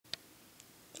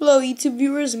Hello YouTube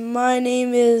viewers, my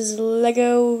name is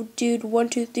Lego Dude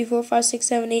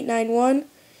 12345678891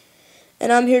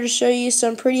 and I'm here to show you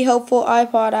some pretty helpful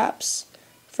iPod apps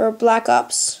for Black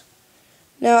Ops.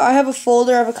 Now I have a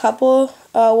folder of a couple,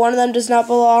 one of them does not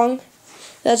belong.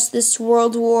 That's this Call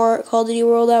of Duty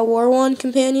World at War 1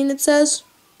 companion, it says.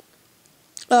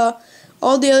 All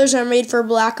the others are made for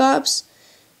Black Ops.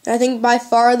 And I think by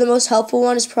far the most helpful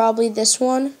one is probably this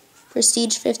one,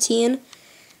 Prestige 15.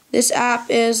 This app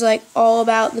is like all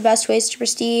about the best ways to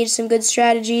prestige, some good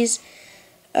strategies.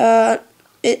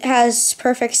 It has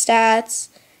perfect stats,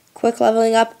 quick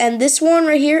leveling up, and this one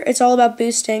right here, it's all about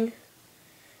boosting.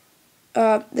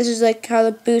 This is like how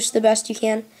to boost the best you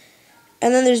can.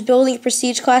 And then there's building a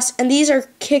prestige class, and these are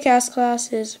kick-ass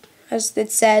classes, as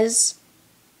it says.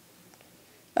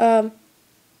 They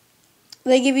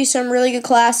give you some really good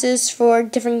classes for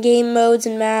different game modes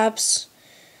and maps.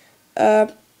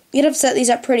 You'd have to set these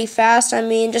up pretty fast,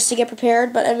 just to get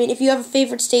prepared. But, if you have a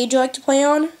favorite stage you like to play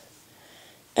on,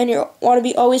 and you want to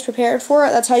be always prepared for it,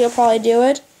 that's how you'll probably do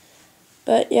it.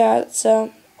 But, yeah,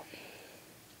 so,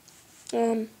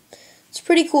 it's a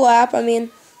pretty cool app. Then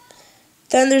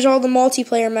there's all the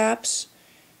multiplayer maps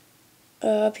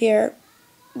up here.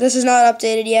 This is not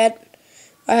updated yet.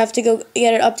 I have to go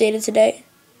get it updated today.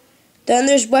 Then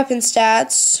there's weapon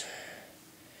stats.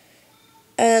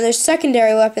 And then there's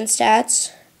secondary weapon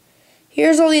stats.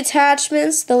 Here's all the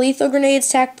attachments, the lethal grenades,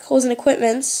 tacticals, and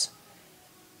equipments.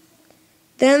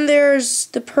 Then there's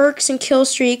the perks and kill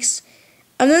streaks.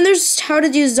 And then there's how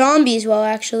to do zombies well,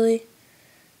 actually.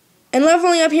 And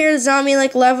leveling up here does not mean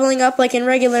like leveling up like in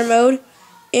regular mode.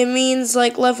 It means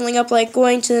like leveling up like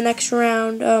going to the next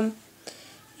round.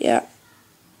 Yeah.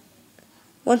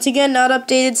 Once again, not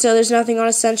updated, so there's nothing on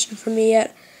Ascension for me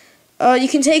yet. You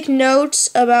can take notes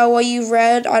about what you've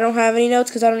read. I don't have any notes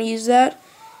because I don't use that.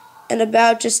 And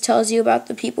about just tells you about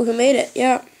the people who made it.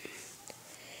 Yeah.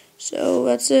 So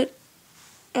that's it.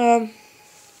 I'm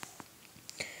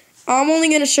only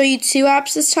going to show you 2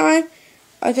 apps this time.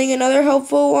 I think another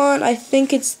helpful one, I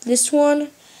think it's this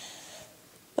one.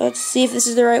 Let's see if this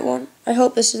is the right one. I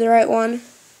hope this is the right one.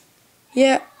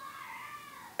 Yeah.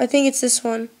 I think it's this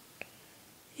one.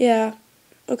 Yeah.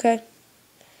 Okay.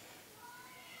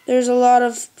 There's a lot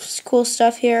of cool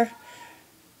stuff here.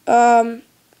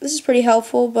 This is pretty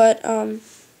helpful, but,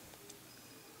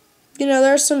 there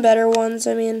are some better ones.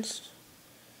 It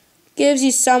gives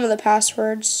you some of the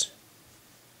passwords.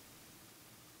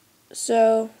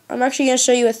 So, I'm actually going to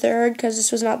show you a third, because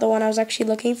this was not the one I was actually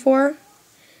looking for.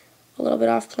 A little bit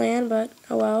off plan, but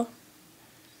oh well.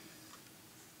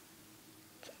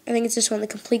 I think it's this one, the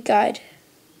complete guide.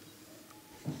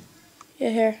 Yeah,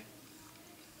 here.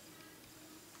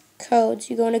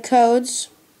 Codes. You go into codes.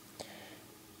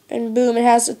 And boom, it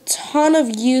has a ton of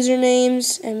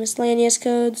usernames and miscellaneous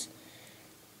codes.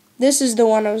 This is the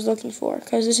one I was looking for,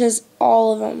 because this has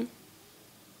all of them.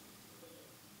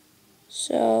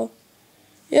 So,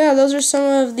 yeah, those are some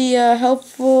of the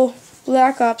helpful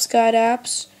Black Ops guide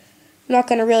apps. I'm not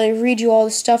going to really read you all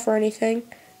the stuff or anything,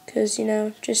 because,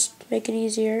 just make it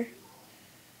easier.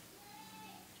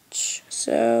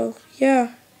 So,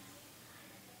 yeah.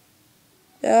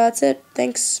 That's it.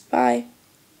 Thanks. Bye.